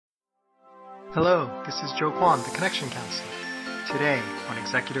Hello, this is Joe Kwan, the Connection Counselor. Today on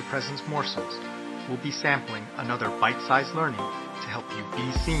Executive Presence Morsels, we'll be sampling another bite-sized learning to help you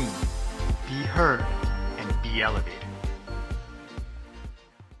be seen, be heard, and be elevated.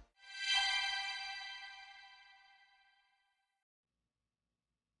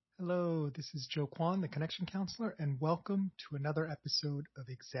 Hello, this is Joe Kwan, the Connection Counselor, and welcome to another episode of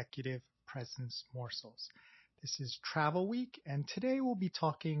Executive Presence Morsels. This is Travel Week, and today we'll be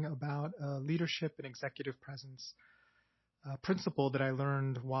talking about a leadership and executive presence principle that I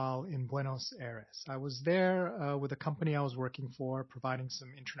learned while in Buenos Aires. I was there with a company I was working for, providing some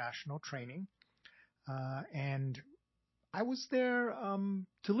international training, and I was there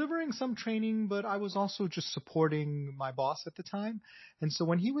delivering some training, but I was also just supporting my boss at the time. And so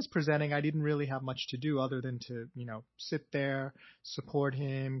when he was presenting, I didn't really have much to do other than to, sit there, support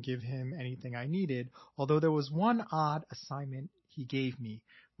him, give him anything I needed. Although there was one odd assignment he gave me,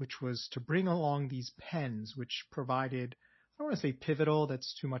 which was to bring along these pens, which provided, I don't want to say pivotal,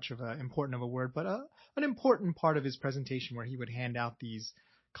 that's too much of important of a word, but an important part of his presentation where he would hand out these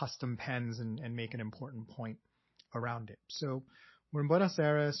custom pens and make an important point around it. So we're in Buenos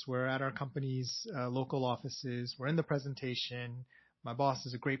Aires, we're at our company's local offices, we're in the presentation. My boss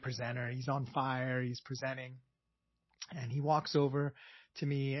is a great presenter, he's on fire, he's presenting, and he walks over to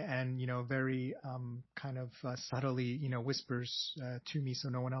me and, very subtly, whispers to me so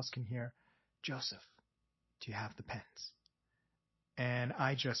no one else can hear, "Joseph, do you have the pens?" And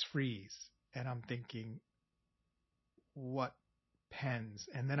I just freeze, and I'm thinking, what pens?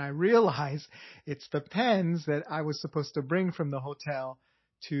 And then I realize it's the pens that I was supposed to bring from the hotel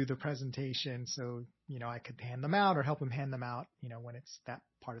to the presentation. So, I could hand them out or help him hand them out, when it's that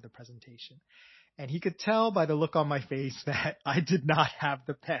part of the presentation. And he could tell by the look on my face that I did not have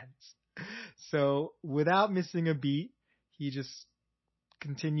the pens. So without missing a beat, he just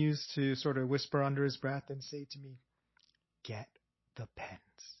continues to sort of whisper under his breath and say to me, "Get the pens."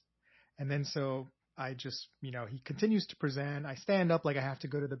 And then so I just, he continues to present. I stand up like I have to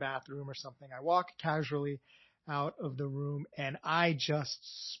go to the bathroom or something. I walk casually out of the room and I just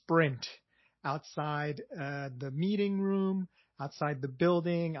sprint outside the meeting room, outside the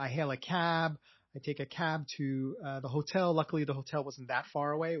building. I hail a cab. I take a cab to the hotel. Luckily, the hotel wasn't that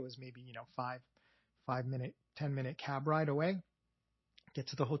far away. It was maybe, 5-minute, 10-minute cab ride away. Get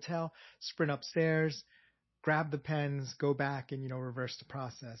to the hotel, sprint upstairs, grab the pens, go back and, reverse the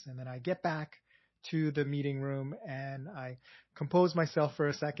process. And then I get back to the meeting room and I compose myself for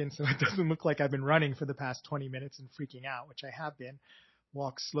a second so it doesn't look like I've been running for the past 20 minutes and freaking out, which I have been.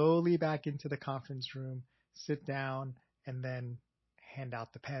 Walk slowly back into the conference room, sit down, and then hand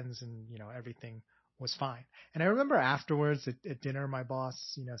out the pens and, everything was fine. And I remember afterwards at dinner, my boss,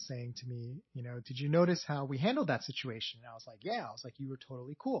 saying to me, "Did you notice how we handled that situation?" And I was like, "Yeah." I was like, "You were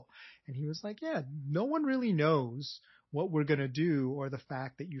totally cool." And he was like, "Yeah, no one really knows what we're going to do or the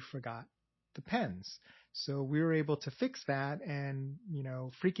fact that you forgot the pens. So we were able to fix that and,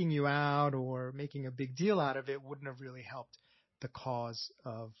 freaking you out or making a big deal out of it wouldn't have really helped the cause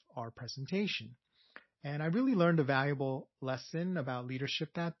of our presentation." And I really learned a valuable lesson about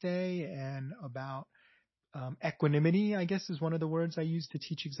leadership that day and about equanimity, I guess, is one of the words I use to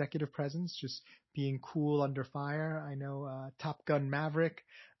teach executive presence, just being cool under fire. I know Top Gun Maverick,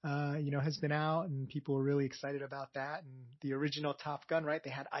 has been out and people were really excited about that. And the original Top Gun, right?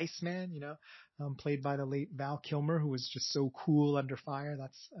 They had Iceman, played by the late Val Kilmer, who was just so cool under fire.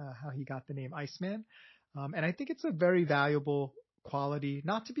 That's how he got the name Iceman. And I think it's a very valuable quality,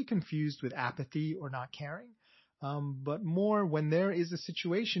 not to be confused with apathy or not caring. But more when there is a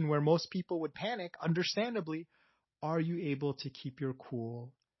situation where most people would panic, understandably, are you able to keep your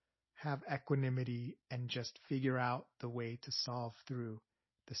cool, have equanimity, and just figure out the way to solve through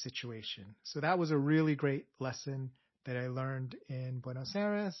the situation? So that was a really great lesson that I learned in Buenos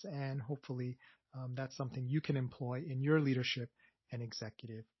Aires, and hopefully that's something you can employ in your leadership and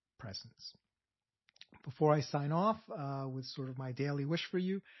executive presence. Before I sign off with sort of my daily wish for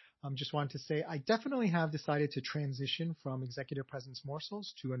you, just wanted to say I definitely have decided to transition from Executive Presence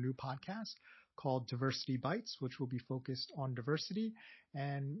Morsels to a new podcast called Diversity Bites, which will be focused on diversity.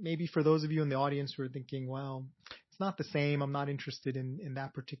 And maybe for those of you in the audience who are thinking, well, it's not the same, I'm not interested in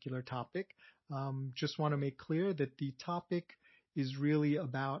that particular topic, just want to make clear that the topic is really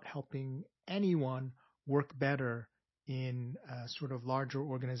about helping anyone work better in sort of larger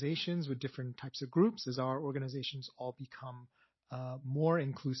organizations with different types of groups as our organizations all become more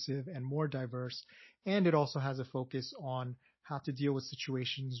inclusive and more diverse. And it also has a focus on how to deal with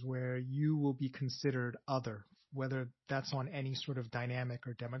situations where you will be considered other whether that's on any sort of dynamic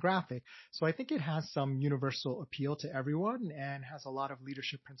or demographic. So I think it has some universal appeal to everyone and has a lot of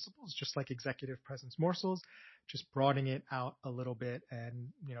leadership principles, just like Executive Presence Morsels, just broadening it out a little bit, and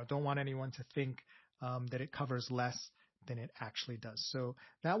don't want anyone to think that it covers less than it actually does. So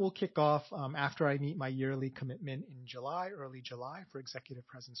that will kick off after I meet my yearly commitment in early July for Executive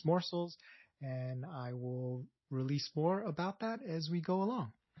Presence Morsels, and I will release more about that as we go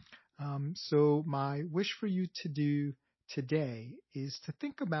along. So my wish for you to do today is to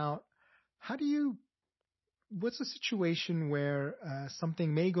think about what's a situation where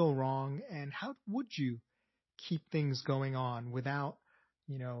something may go wrong, and how would you keep things going on without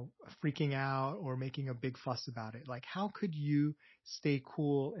freaking out or making a big fuss about it? Like, how could you stay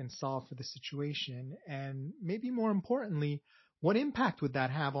cool and solve for the situation? And maybe more importantly, what impact would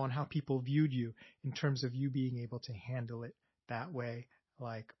that have on how people viewed you in terms of you being able to handle it that way?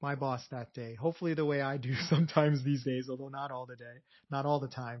 Like my boss that day, hopefully the way I do sometimes these days, although not all the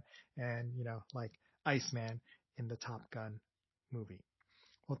time. And, like Iceman in the Top Gun movie.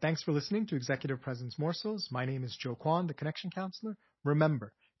 Well, thanks for listening to Executive Presence Morsels. My name is Joe Kwan, the Connection Counselor.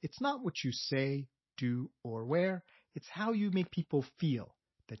 Remember, it's not what you say, do, or wear. It's how you make people feel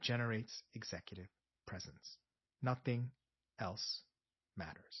that generates executive presence. Nothing else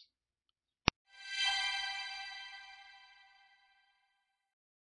matters.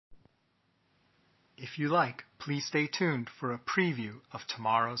 If you like, please stay tuned for a preview of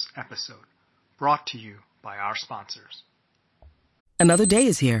tomorrow's episode, brought to you by our sponsors. Another day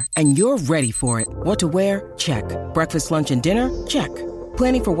is here, and you're ready for it. What to wear? Check. Breakfast, lunch, and dinner? Check.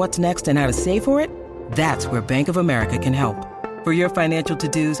 Planning for what's next and how to save for it? That's where Bank of America can help. For your financial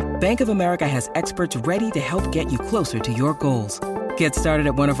to-dos, Bank of America has experts ready to help get you closer to your goals. Get started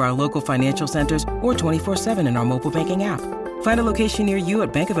at one of our local financial centers or 24/7 in our mobile banking app. Find a location near you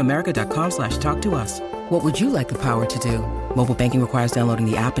at bankofamerica.com/talktous. What would you like the power to do? Mobile banking requires downloading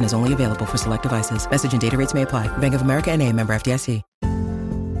the app and is only available for select devices. Message and data rates may apply. Bank of America N.A., member FDIC.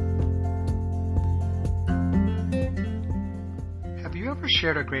 Have you ever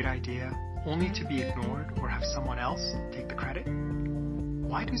shared a great idea only to be ignored or have someone else take the credit?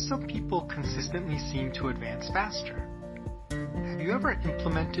 Why do some people consistently seem to advance faster? Have you ever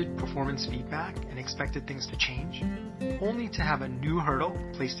implemented performance feedback and expected things to change, only to have a new hurdle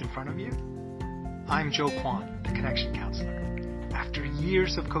placed in front of you? I'm Joe Kwan, the Connection Counselor. After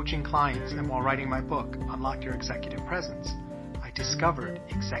years of coaching clients and while writing my book, Unlock Your Executive Presence, I discovered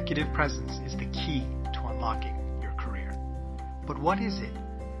executive presence is the key to unlocking your career. But what is it?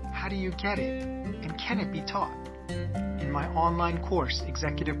 How do you get it? And can it be taught? In my online course,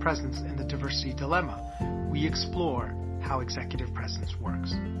 Executive Presence and the Diversity Dilemma, we explore how executive presence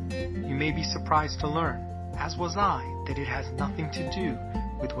works. You may be surprised to learn, as was I, that it has nothing to do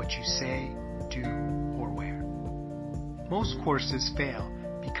with what you say, do, or wear. Most courses fail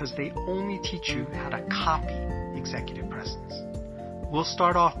because they only teach you how to copy executive presence. We'll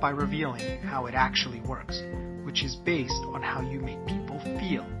start off by revealing how it actually works, which is based on how you make people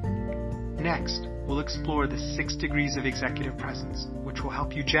feel. Next, we'll explore the 6 degrees of executive presence, which will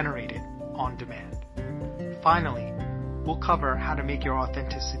help you generate it on demand. Finally, we'll cover how to make your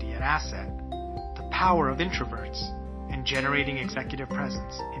authenticity an asset, the power of introverts, and generating executive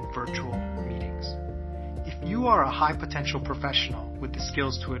presence in virtual meetings. If you are a high potential professional with the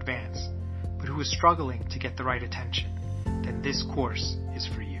skills to advance, but who is struggling to get the right attention, then this course is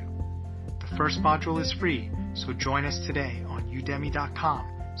for you. The first module is free, so join us today on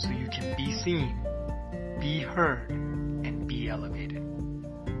udemy.com so you can be seen, be heard, and be elevated.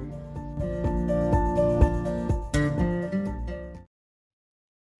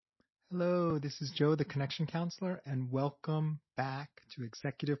 Hello, this is Joe, the Connection Counselor, and welcome back to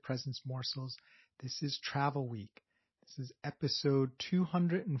Executive Presence Morsels. This is Travel Week. This is episode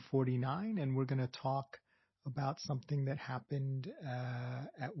 249, and we're going to talk about something that happened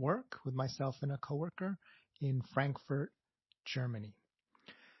at work with myself and a coworker in Frankfurt, Germany.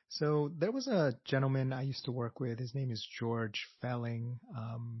 So there was a gentleman I used to work with. His name is George Felling.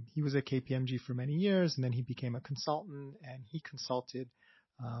 He was at KPMG for many years, and then he became a consultant, and he consulted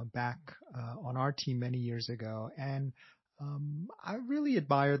back on our team many years ago. And I really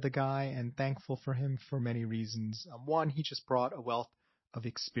admired the guy and thankful for him for many reasons. One, he just brought a wealth of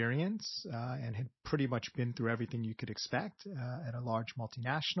experience and had pretty much been through everything you could expect at a large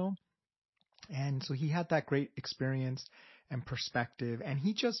multinational. And so he had that great experience and perspective, and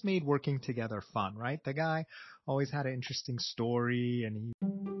he just made working together fun, right? The guy always had an interesting story, and he...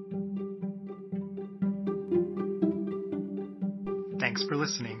 Thanks for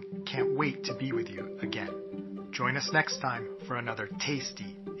listening. Can't wait to be with you again. Join us next time for another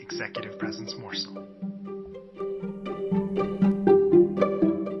tasty Executive Presence morsel.